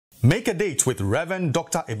Make a date with Reverend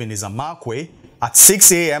Dr. Ebenezer Markwei at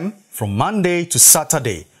 6 a.m. from Monday to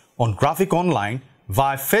Saturday on Graphic Online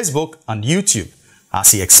via Facebook and YouTube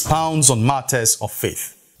as he expounds on matters of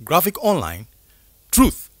faith. Graphic Online,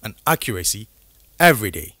 truth and accuracy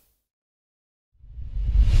every day.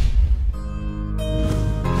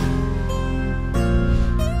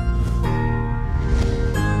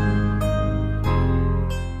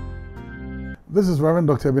 This is Reverend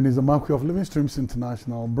Dr. Ebenezer Markwei of Living Streams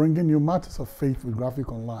International, bringing you matters of faith with Graphic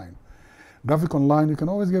Online. Graphic Online, you can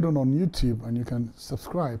always get on YouTube and you can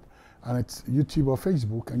subscribe, and it's YouTube or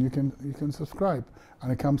Facebook, and you can subscribe,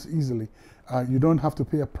 and it comes easily. You don't have to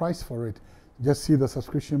pay a price for it. Just see the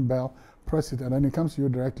subscription bell, press it, and then it comes to you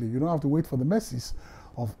directly. You don't have to wait for the message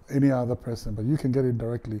of any other person, but you can get it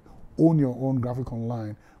directly on your own Graphic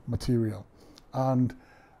Online material. And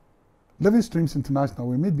Living Streams International,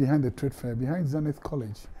 we meet behind the trade fair, behind Zenith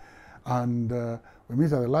College. And we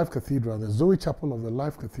meet at the Life Cathedral, the Zoe Chapel of the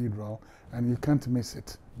Life Cathedral, and you can't miss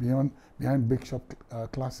it, behind Big Shop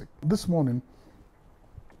Classic. This morning,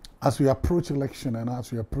 as we approach election and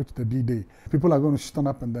as we approach the D-Day, people are going to stand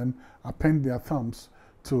up and then append their thumbs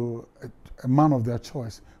to a man of their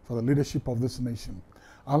choice for the leadership of this nation.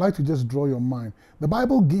 I'd like to just draw your mind. The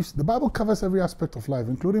Bible covers every aspect of life,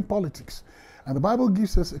 including politics. And the Bible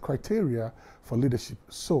gives us a criteria for leadership.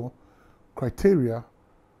 So, criteria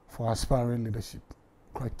for aspiring leadership.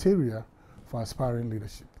 Criteria for aspiring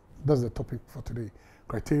leadership. That's the topic for today.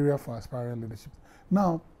 Criteria for aspiring leadership.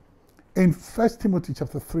 Now, in 1 Timothy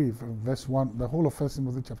chapter 3, verse 1, the whole of 1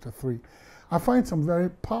 Timothy chapter 3, I find some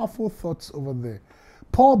very powerful thoughts over there.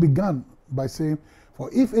 Paul began by saying,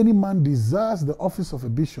 "For if any man desires the office of a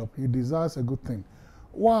bishop, he desires a good thing."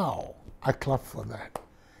 Wow, I clap for that.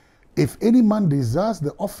 If any man desires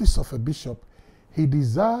the office of a bishop, he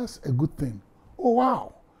desires a good thing. Oh,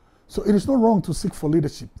 wow. So it is not wrong to seek for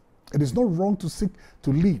leadership. It is not wrong to seek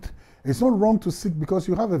to lead. It's not wrong to seek because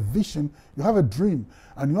you have a vision, you have a dream,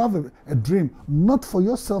 and you have a dream not for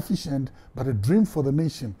your selfish end, but a dream for the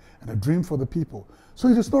nation and a dream for the people. So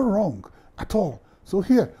it is not wrong at all. So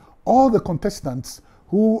here, all the contestants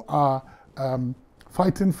who are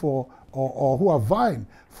fighting for or who are vying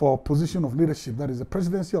for position of leadership, that is the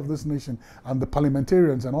presidency of this nation and the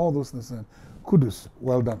parliamentarians and all those things, kudos,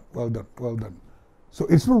 well done, well done, well done. So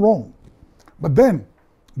it's not wrong. But then,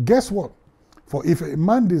 guess what? For if a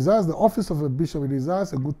man desires the office of a bishop, he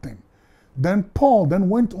desires a good thing. Then Paul then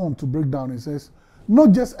went on to break down. He says,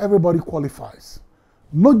 not just everybody qualifies.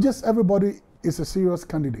 Not just everybody is a serious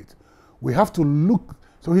candidate. We have to look.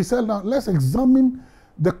 So he said, now let's examine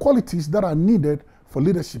the qualities that are needed for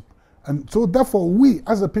leadership. And so therefore we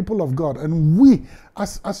as a people of God and we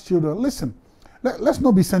as children, listen, let's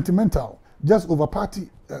not be sentimental just over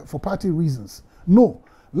for party reasons. No,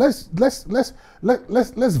 let's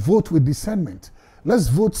vote with discernment. Let's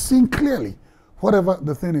vote seeing clearly whatever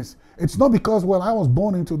the thing is. It's not because, well, I was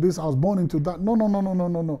born into this, I was born into that. No, no, no, no, no,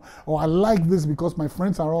 no, no. Or I like this because my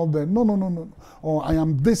friends are all there. No, no, no, no. Or I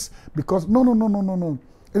am this because, no, no, no, no, no, no.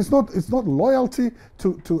 It's not loyalty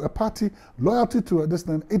to a party, loyalty to a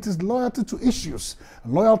distance. It is loyalty to issues,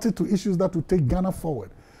 loyalty to issues that will take Ghana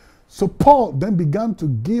forward. So Paul then began to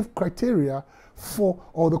give criteria for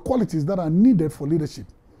all the qualities that are needed for leadership.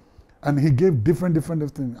 And he gave different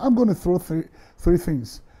things. I'm going to throw three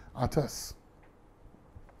things at us.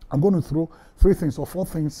 I'm going to throw 3 things or 4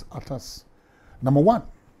 things at us. Number 1,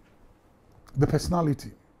 the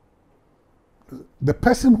personality. The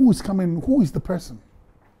person who is coming, who is the person?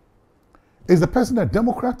 Is the person a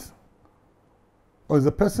Democrat or is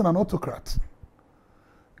the person an autocrat?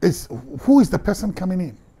 Who is the person coming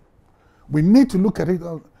in? We need to look at it.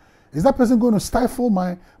 Is that person going to stifle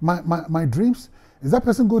my dreams? Is that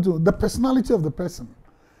person going to... The personality of the person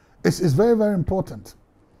is very, very important.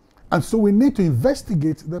 And so we need to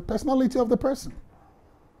investigate the personality of the person.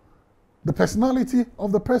 The personality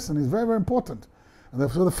of the person is very, very important. And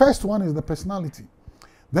so the first one is the personality.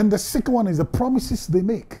 Then the second one is the promises they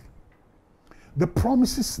make. The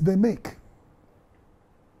promises they make.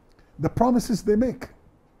 The promises they make.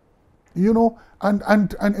 You know, and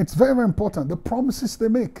it's very, very important. The promises they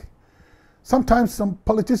make. Sometimes some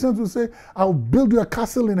politicians will say, I'll build you a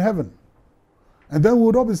castle in heaven. And then we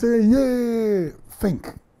would all be saying, yay,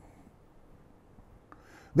 think.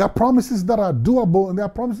 There are promises that are doable and there are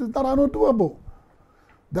promises that are not doable.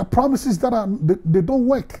 There are promises that they don't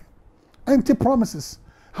work. Empty promises.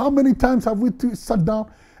 How many times have we sat down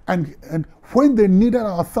and when they needed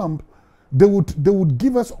our thumb, they would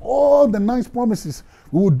give us all the nice promises.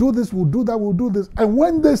 We will do this, we'll do that, we'll do this. And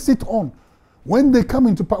when they sit on, when they come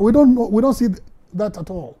into power, we don't see that at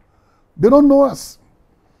all. They don't know us.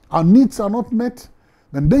 Our needs are not met.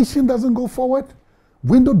 The nation doesn't go forward.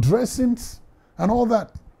 Window dressings and all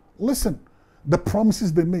that. Listen, the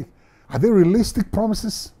promises they make, are they realistic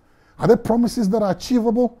promises? Are they promises that are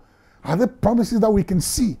achievable? Are they promises that we can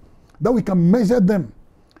see, that we can measure them?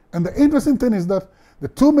 And the interesting thing is that the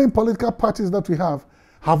two main political parties that we have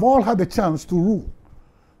all had a chance to rule.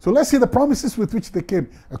 So let's see the promises with which they came.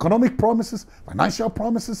 Economic promises, financial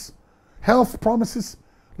promises, health promises.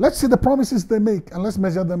 Let's see the promises they make and let's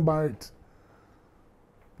measure them by it.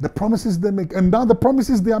 The promises they make, and now the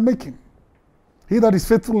promises they are making. He that is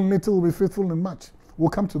faithful in little will be faithful in much. We'll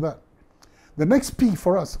come to that. The next P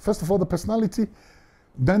for us, first of all, the personality,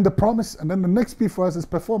 then the promise, and then the next P for us is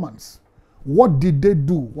performance. What did they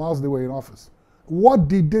do whilst they were in office? What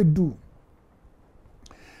did they do?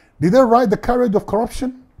 Did they ride the carriage of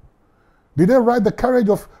corruption? Did they ride the carriage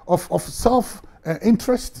of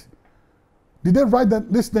self-interest? Did they ride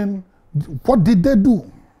this thing? What did they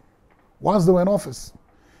do whilst they were in office?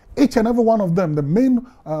 Each and every one of them, the main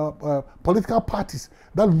political parties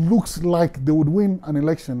that looks like they would win an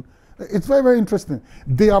election, it's very, very interesting.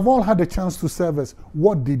 They have all had a chance to serve us.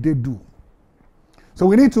 What did they do? So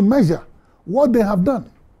we need to measure what they have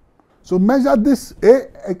done. So measure this,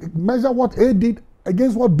 measure what A did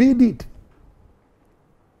against what B did.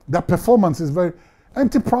 Their performance is very,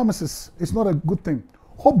 empty promises is not a good thing.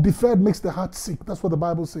 Hope deferred makes the heart sick. That's what the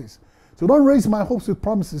Bible says. So don't raise my hopes with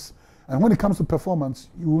promises, and when it comes to performance,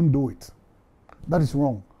 you won't do it. That is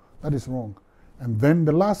wrong. That is wrong. And then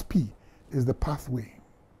the last P is the pathway.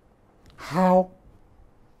 How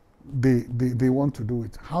they want to do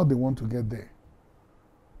it. How they want to get there.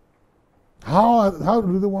 How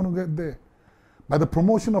do they want to get there? By the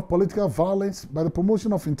promotion of political violence, by the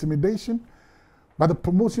promotion of intimidation, by the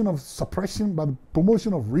promotion of suppression, by the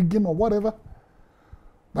promotion of rigging or whatever,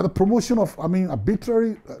 by the promotion of,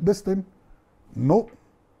 arbitrary this thing. No.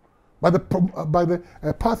 By the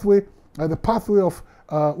pathway of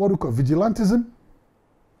what we call vigilantism.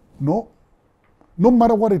 No. No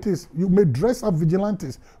matter what it is, you may dress up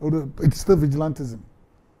vigilantes, or it's still vigilantism.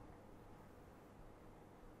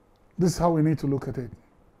 This is how we need to look at it.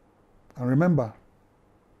 And remember,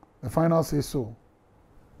 the final say so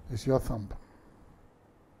is your thumb.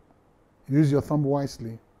 Use your thumb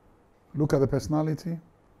wisely. Look at the personality,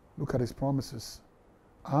 look at his promises,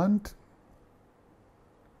 and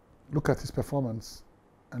look at his performance,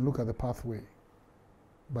 and look at the pathway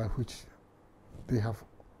by which they have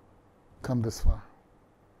come this far.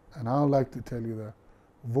 And I would like to tell you that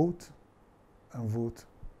vote and vote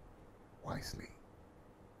wisely.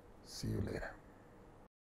 See you later.